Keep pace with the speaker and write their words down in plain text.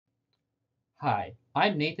Hi,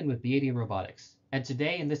 I'm Nathan with BAD Robotics, and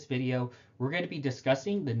today in this video, we're going to be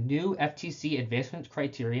discussing the new FTC advancement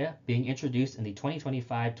criteria being introduced in the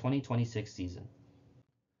 2025-2026 season.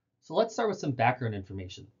 So let's start with some background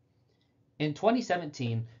information. In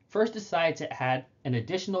 2017, FIRST decided to add an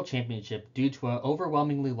additional championship due to an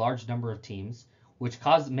overwhelmingly large number of teams, which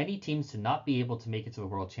caused many teams to not be able to make it to the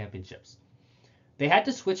World Championships. They had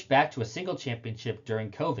to switch back to a single championship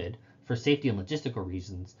during COVID for safety and logistical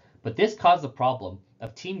reasons, but this caused the problem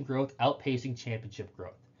of team growth outpacing championship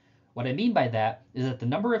growth. What I mean by that is that the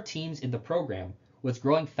number of teams in the program was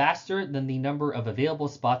growing faster than the number of available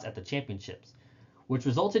spots at the championships, which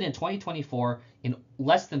resulted in 2024 in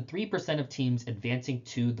less than 3% of teams advancing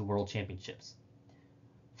to the World Championships.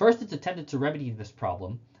 First, it's attempted to remedy this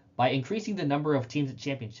problem by increasing the number of teams at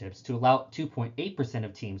championships to allow 2.8%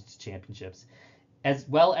 of teams to championships, as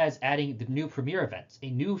well as adding the new Premier events,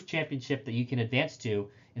 a new championship that you can advance to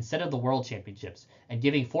instead of the World Championships, and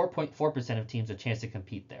giving 4.4% of teams a chance to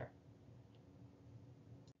compete there.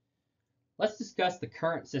 Let's discuss the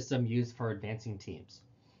current system used for advancing teams.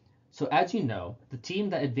 So as you know, the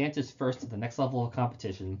team that advances first to the next level of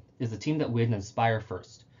competition is the team that wins Inspire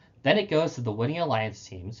first. Then it goes to the winning alliance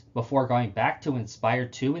teams before going back to Inspire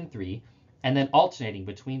 2 and 3, and then alternating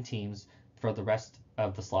between teams for the rest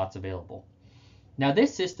of the slots available. Now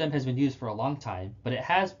this system has been used for a long time, but it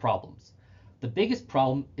has problems. The biggest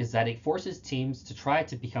problem is that it forces teams to try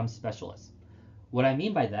to become specialists. What I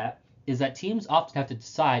mean by that is that teams often have to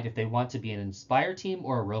decide if they want to be an Inspire team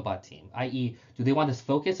or a robot team, i.e. do they want to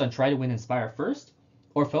focus on trying to win Inspire first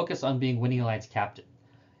or focus on being Winning Alliance captain?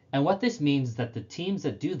 And what this means is that the teams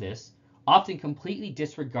that do this often completely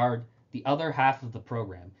disregard the other half of the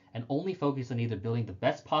program and only focus on either building the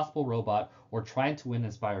best possible robot or trying to win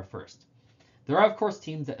Inspire first. There are, of course,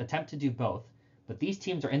 teams that attempt to do both, but these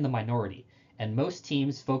teams are in the minority, and most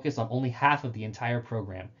teams focus on only half of the entire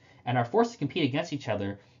program and are forced to compete against each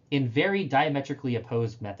other in very diametrically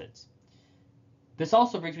opposed methods. This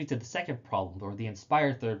also brings me to the second problem, or the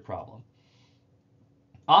Inspire third problem.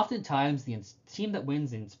 Oftentimes, the team that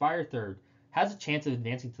wins the Inspire third has a chance of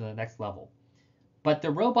advancing to the next level, but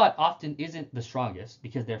the robot often isn't the strongest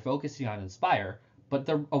because they're focusing on Inspire, but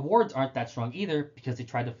the awards aren't that strong either because they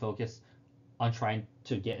try to focus on trying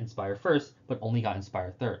to get Inspire first, but only got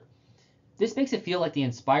Inspire third. This makes it feel like the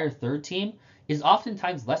Inspire third team is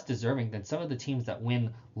oftentimes less deserving than some of the teams that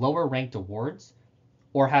win lower ranked awards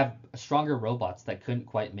or have stronger robots that couldn't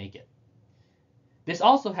quite make it. This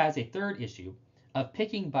also has a third issue of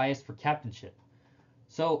picking bias for captainship.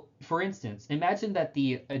 So, for instance, imagine that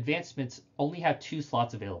the advancements only have 2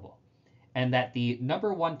 slots available, and that the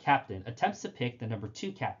number 1 captain attempts to pick the number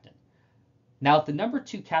 2 captain. Now, if the number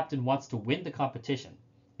 2 captain wants to win the competition,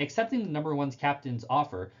 accepting the number 1's captain's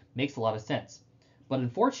offer makes a lot of sense. But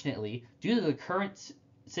unfortunately, due to the current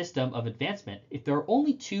system of advancement, if there are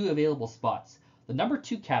only 2 available spots, the number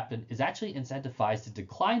 2 captain is actually incentivized to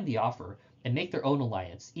decline the offer and make their own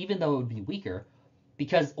alliance, even though it would be weaker,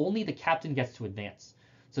 because only the captain gets to advance.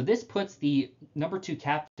 So this puts the number 2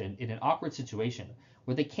 captain in an awkward situation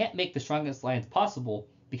where they can't make the strongest alliance possible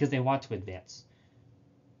because they want to advance.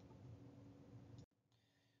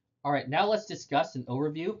 All right, now let's discuss an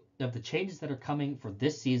overview of the changes that are coming for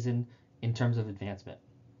this season in terms of advancement.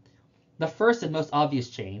 The first and most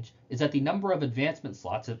obvious change is that the number of advancement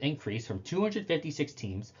slots have increased from 256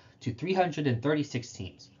 teams to 336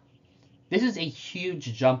 teams. This is a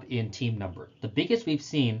huge jump in team number, the biggest we've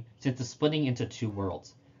seen since the splitting into 2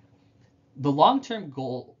 worlds. The long-term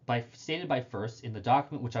goal stated by FIRST in the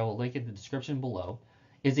document, which I will link in the description below,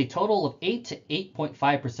 is a total of 8 to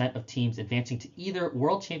 8.5% of teams advancing to either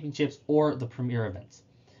World Championships or the Premier events.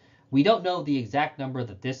 We don't know the exact number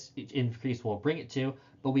that this increase will bring it to,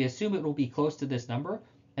 but we assume it will be close to this number,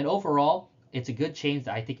 and overall, it's a good change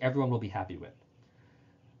that I think everyone will be happy with.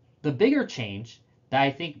 The bigger change that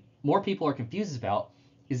I think more people are confused about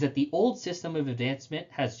is that the old system of advancement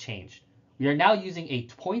has changed. We are now using a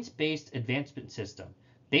points-based advancement system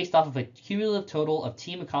based off of a cumulative total of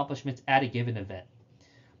team accomplishments at a given event.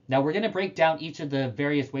 Now we're going to break down each of the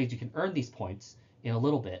various ways you can earn these points in a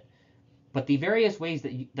little bit, but the various ways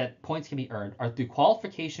that points can be earned are through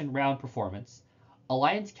qualification round performance,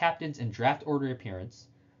 alliance captains and draft order appearance,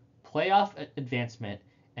 playoff advancement,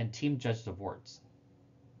 and team judged awards.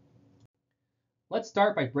 Let's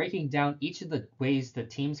start by breaking down each of the ways that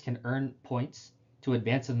teams can earn points to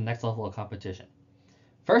advance to the next level of competition.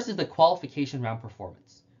 First is the qualification round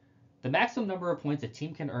performance. The maximum number of points a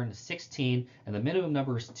team can earn is 16, and the minimum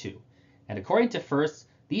number is 2. And according to FIRST,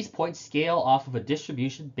 these points scale off of a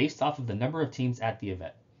distribution based off of the number of teams at the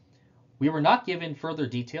event. We were not given further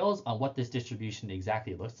details on what this distribution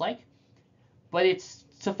exactly looks like, but it's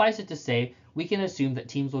suffice it to say, we can assume that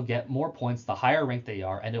teams will get more points the higher ranked they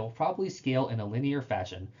are, and it will probably scale in a linear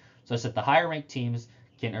fashion, such that the higher ranked teams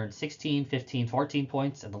can earn 16, 15, 14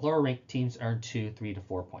 points, and the lower ranked teams earn 2, 3 to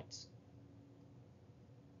 4 points.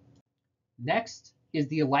 Next is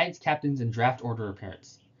the alliance captains and draft order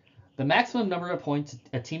appearance. The maximum number of points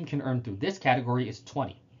a team can earn through this category is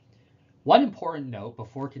 20. One important note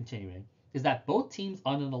before continuing is that both teams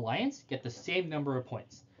on an alliance get the same number of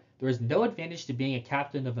points. There is no advantage to being a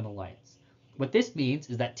captain of an alliance. What this means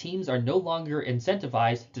is that teams are no longer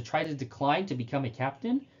incentivized to try to decline to become a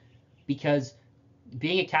captain because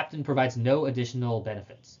being a captain provides no additional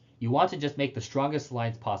benefits. You want to just make the strongest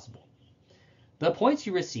alliance possible. The points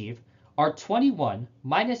you receive are 21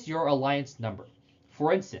 minus your alliance number.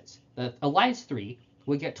 For instance, the Alliance 3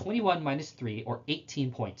 would get 21 minus 3 or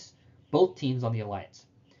 18 points, both teams on the alliance.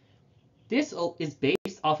 This is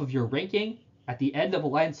based off of your ranking at the end of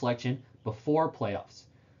alliance selection before playoffs.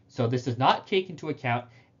 So this does not take into account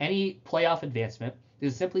any playoff advancement.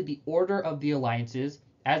 This is simply the order of the alliances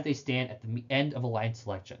as they stand at the end of alliance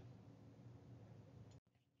selection.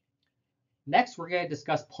 Next, we're going to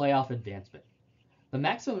discuss playoff advancement. The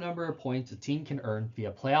maximum number of points a team can earn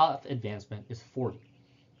via playoff advancement is 40.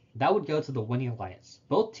 That would go to the winning alliance.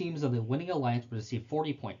 Both teams of the winning alliance would receive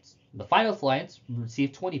 40 points. The finals alliance would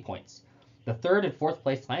receive 20 points. The third and fourth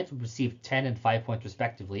place alliance would receive 10 and 5 points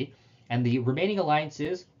respectively, and the remaining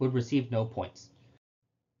alliances would receive no points.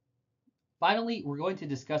 Finally, we're going to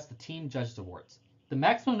discuss the team judged awards. The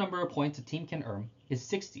maximum number of points a team can earn is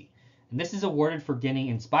 60, and this is awarded for getting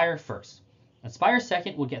Inspire first. Inspire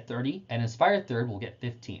second will get 30, and Inspire third will get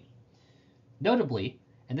 15. Notably,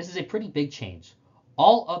 and this is a pretty big change,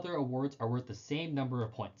 all other awards are worth the same number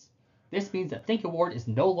of points. This means that Think Award is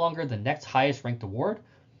no longer the next highest ranked award,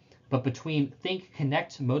 but between Think,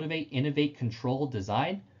 Connect, Motivate, Innovate, Control,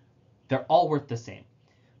 Design, they're all worth the same.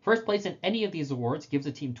 First place in any of these awards gives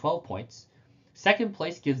a team 12 points, second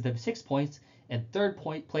place gives them 6 points, and third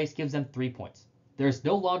place gives them 3 points. There is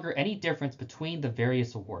no longer any difference between the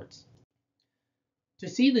various awards. To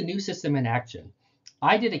see the new system in action,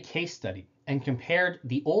 I did a case study and compared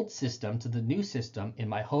the old system to the new system in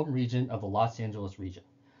my home region of the Los Angeles region.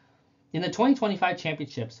 In the 2025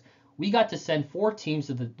 championships, we got to send 4 teams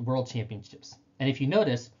to the World Championships. And if you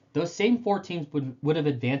notice, those same 4 teams would have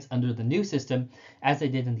advanced under the new system as they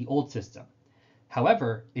did in the old system.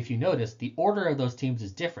 However, if you notice, the order of those teams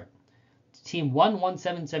is different. Team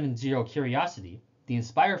 11770 Curiosity, the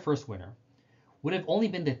Inspire First winner, would have only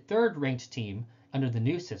been the 3rd ranked team under the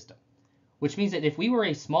new system, which means that if we were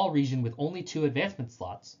a small region with only 2 advancement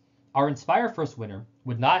slots, our Inspire First winner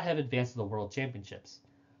would not have advanced to the World Championships.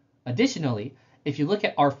 Additionally, if you look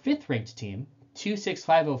at our 5th ranked team,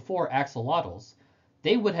 26504 Axolotls,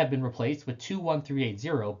 they would have been replaced with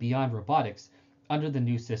 21380 Beyond Robotics under the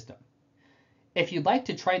new system. If you'd like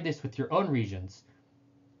to try this with your own regions,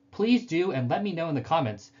 please do and let me know in the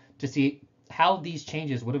comments to see how these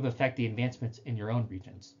changes would have affected the advancements in your own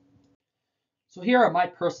regions. So here are my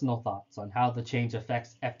personal thoughts on how the change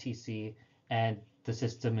affects FTC and the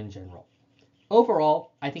system in general.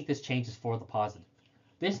 Overall, I think this change is for the positive.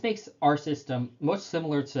 This makes our system much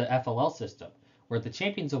similar to FLL system, where the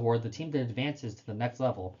Champions Award, the team that advances to the next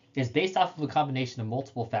level, is based off of a combination of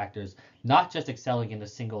multiple factors, not just excelling in a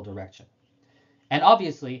single direction. And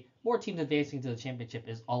obviously, more teams advancing to the championship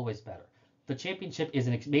is always better. The championship is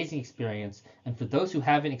an amazing experience, and for those who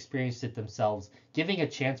haven't experienced it themselves, giving a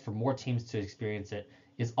chance for more teams to experience it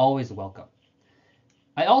is always welcome.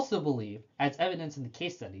 I also believe, as evidence in the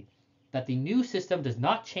case study, that the new system does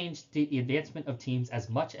not change the advancement of teams as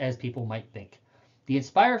much as people might think. The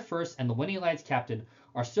Inspire First and the Winning Alliance Captain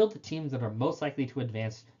are still the teams that are most likely to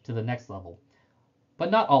advance to the next level,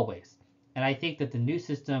 but not always. And I think that the new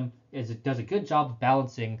system does a good job of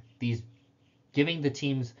balancing these, giving the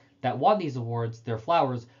teams that won these awards their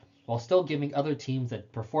flowers, while still giving other teams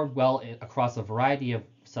that performed well across a variety of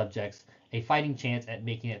subjects a fighting chance at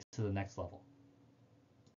making it to the next level.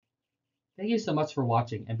 Thank you so much for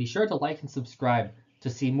watching, and be sure to like and subscribe to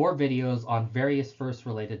see more videos on various FIRST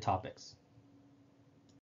related topics.